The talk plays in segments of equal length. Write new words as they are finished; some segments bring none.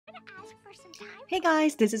Hey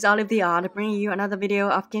guys, this is Olive the Odd bringing you another video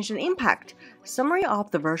of Genshin Impact, summary of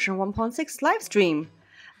the version 1.6 livestream.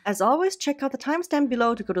 As always, check out the timestamp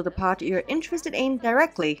below to go to the part you're interested in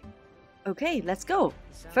directly. Okay, let's go.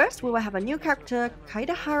 First, we will have a new character,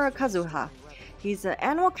 Kaedehara Kazuha. He's an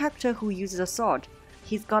animal character who uses a sword.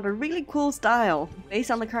 He's got a really cool style.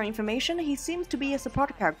 Based on the current information, he seems to be a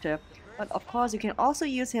support character, but of course you can also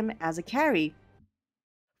use him as a carry.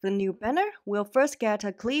 The new banner, we'll first get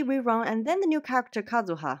a Kleererun and then the new character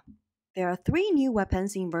Kazuha. There are 3 new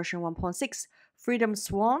weapons in version 1.6, Freedom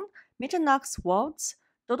Swan, Mitternacht's Waltz,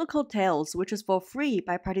 Dodoko Tales, which is for free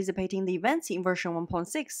by participating in the events in version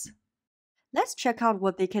 1.6. Let's check out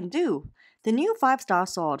what they can do. The new 5-star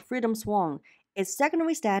sword, Freedom Swan, its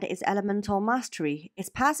secondary stat is Elemental Mastery. Its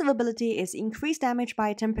passive ability is increased damage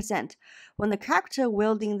by 10%. When the character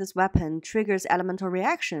wielding this weapon triggers elemental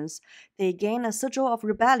reactions, they gain a Sigil of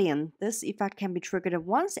Rebellion. This effect can be triggered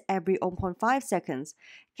once every 0.5 seconds.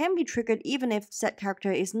 Can be triggered even if said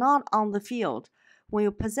character is not on the field. When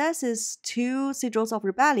you possesses 2 Sigils of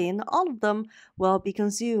Rebellion, all of them will be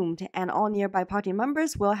consumed, and all nearby party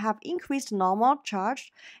members will have increased normal, charged,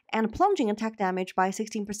 and plunging attack damage by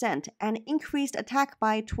 16%, and increased attack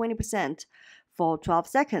by 20% for 12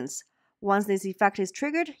 seconds. Once this effect is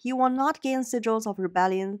triggered, you will not gain Sigils of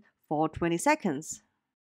Rebellion for 20 seconds.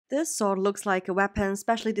 This sword looks like a weapon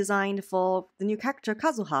specially designed for the new character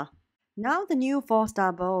Kazuha. Now the new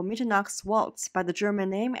 4-star bow, Mitternacht's Waltz, by the German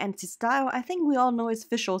name, and its style I think we all know is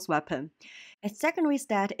Fischl's weapon. Its secondary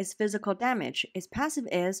stat is physical damage. Its passive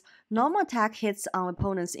is normal attack hits on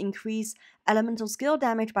opponents increase elemental skill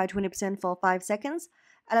damage by 20% for 5 seconds.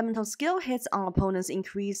 Elemental skill hits on opponents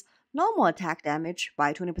increase normal attack damage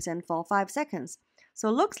by 20% for 5 seconds. So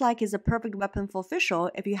it looks like it's a perfect weapon for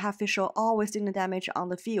Fischl if you have Fischl always dealing damage on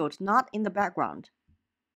the field, not in the background.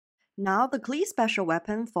 Now the Klee special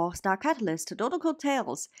weapon, 4-star Catalyst, Dodoko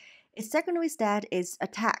Tales. Its secondary stat is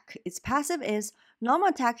Attack. Its passive is normal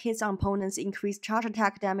attack hits on opponents increase charge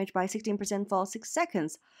attack damage by 16% for 6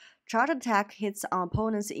 seconds. Charge attack hits on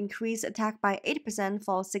opponents increase attack by 8%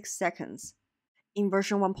 for 6 seconds. In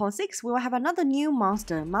version 1.6, we will have another new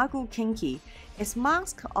monster, Magu Kinki. Its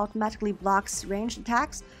mask automatically blocks ranged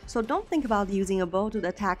attacks, so don't think about using a bow to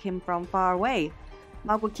attack him from far away.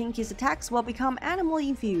 Magu Kinki's attacks will become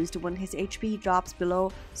animal-infused when his HP drops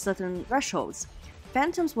below certain thresholds.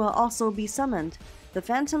 Phantoms will also be summoned. The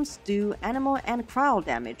Phantoms do animal and cryo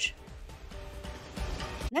damage.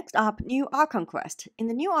 Next up, new Archon Quest. In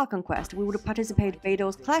the new Archon Quest, we will participate in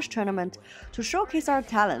Beidou's Clash Tournament to showcase our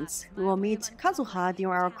talents. We will meet Kazuha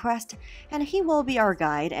during our quest, and he will be our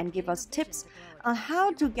guide and give us tips on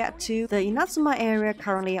how to get to the Inazuma area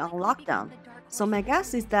currently on lockdown. So my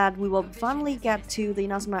guess is that we will finally get to the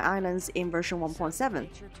Inazuma Islands in version 1.7.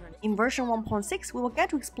 In version 1.6, we will get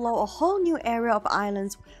to explore a whole new area of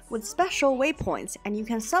islands with special waypoints, and you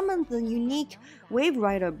can summon the unique Wave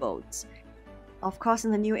Rider boats. Of course,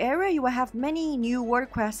 in the new area, you will have many new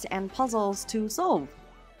world quests and puzzles to solve.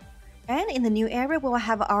 And in the new area, we will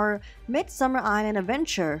have our Midsummer Island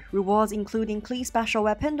adventure, rewards including Klee special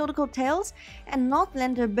weapon, Dodoko Tales, and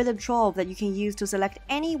Northlander Billet Trove that you can use to select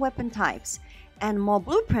any weapon types, and more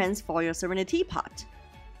blueprints for your Serenitea pot.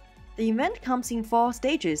 The event comes in 4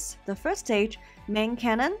 stages. The first stage, Main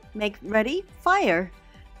Cannon, Make Ready, Fire.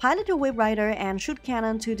 Pilot a Wave Rider and shoot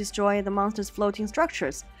cannon to destroy the monster's floating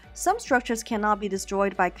structures. Some structures cannot be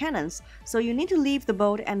destroyed by cannons, so you need to leave the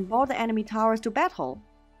boat and board the enemy towers to battle.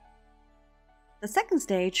 The second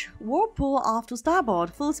stage, Whirlpool off to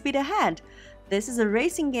Starboard, full speed ahead. This is a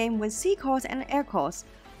racing game with sea course and air course.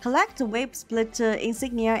 Collect Wave Splitter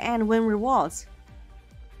insignia and win rewards.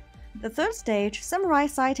 The third stage, Samurai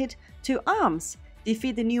Sighted to Arms.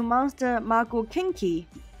 Defeat the new monster Magu Kinki.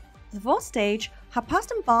 The fourth stage,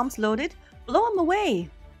 Harpastum bombs loaded, blow them away.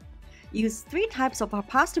 Use 3 types of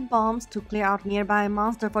Harpastum bombs to clear out nearby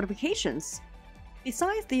monster fortifications.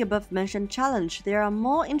 Besides the above-mentioned challenge, there are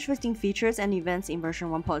more interesting features and events in version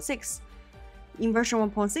 1.6. In version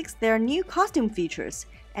 1.6, there are new costume features,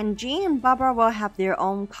 and Jean and Barbara will have their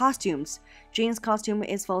own costumes. Jean's costume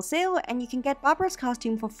is for sale, and you can get Barbara's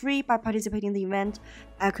costume for free by participating in the event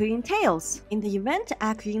Echoing Tales. In the event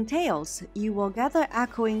Echoing Tales, you will gather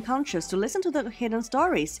echoing conches to listen to the hidden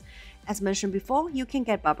stories. As mentioned before, you can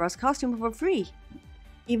get Barbara's costume for free.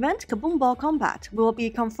 Event Kaboomball Combat. We will be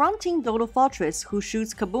confronting Dodo Fortress, who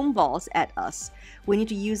shoots Kaboomballs at us. We need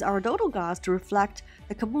to use our Dodo guards to reflect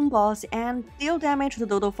the Kaboomballs and deal damage to the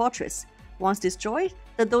Dodo Fortress. Once destroyed,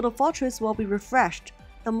 the Dodo Fortress will be refreshed.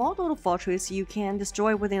 The more Dodo Fortress you can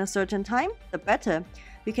destroy within a certain time, the better.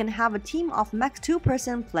 We can have a team of max 2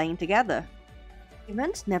 person playing together.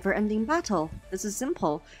 Event Never-Ending Battle. This is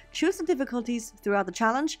simple. Choose the difficulties throughout the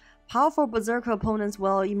challenge. Powerful berserker opponents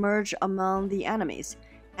will emerge among the enemies,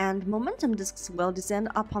 and momentum discs will descend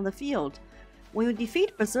upon the field. When you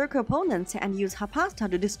defeat berserker opponents and use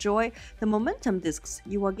Harpastum to destroy the momentum discs,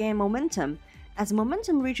 you will gain momentum. As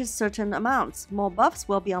momentum reaches certain amounts, more buffs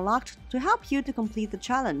will be unlocked to help you to complete the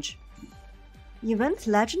challenge. Event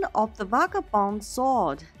Legend of the Vagabond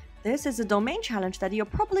Sword. This is a domain challenge that you're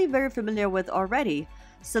probably very familiar with already.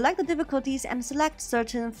 Select the difficulties and select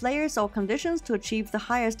certain flares or conditions to achieve the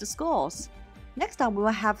highest scores. Next up, we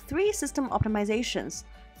will have 3 system optimizations.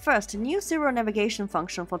 First, new serial navigation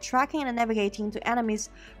function for tracking and navigating to enemies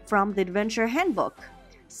from the Adventure Handbook.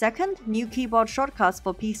 Second, new keyboard shortcuts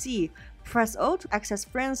for PC. Press O to access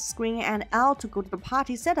Friends screen and L to go to the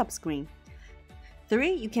Party Setup screen.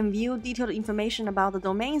 3. You can view detailed information about the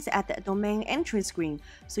domains at the domain entry screen,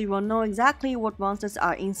 so you will know exactly what monsters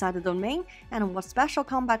are inside the domain and what special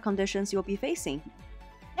combat conditions you'll be facing.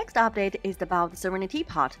 Next update is about the Serenitea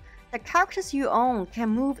part. The characters you own can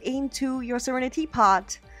move into your Serenitea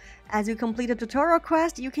part. As you complete a tutorial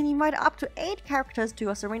quest, you can invite up to 8 characters to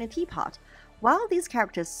your Serenitea part. While these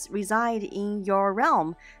characters reside in your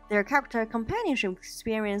realm, their character companionship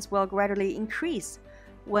experience will gradually increase.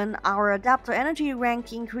 When our adapter energy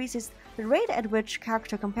rank increases, the rate at which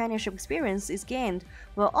character companionship experience is gained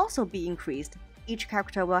will also be increased. Each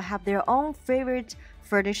character will have their own favorite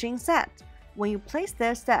furnishing set. When you place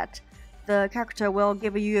their set, the character will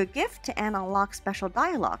give you a gift and unlock special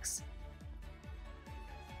dialogues.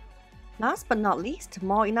 Last but not least,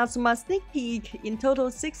 more Inazuma sneak peek. In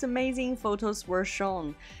total, 6 amazing photos were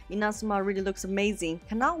shown. Inazuma really looks amazing.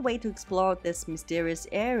 Cannot wait to explore this mysterious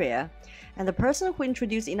area. And the person who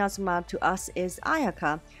introduced Inazuma to us is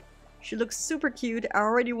Ayaka. She looks super cute. I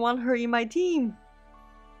already want her in my team.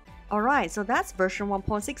 Alright, so that's version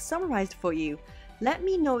 1.6 summarized for you. Let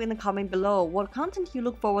me know in the comment below what content you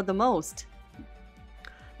look forward the most.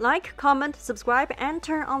 Like, comment, subscribe, and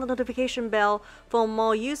turn on the notification bell for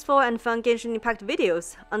more useful and fun Genshin Impact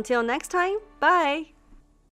videos. Until next time, bye!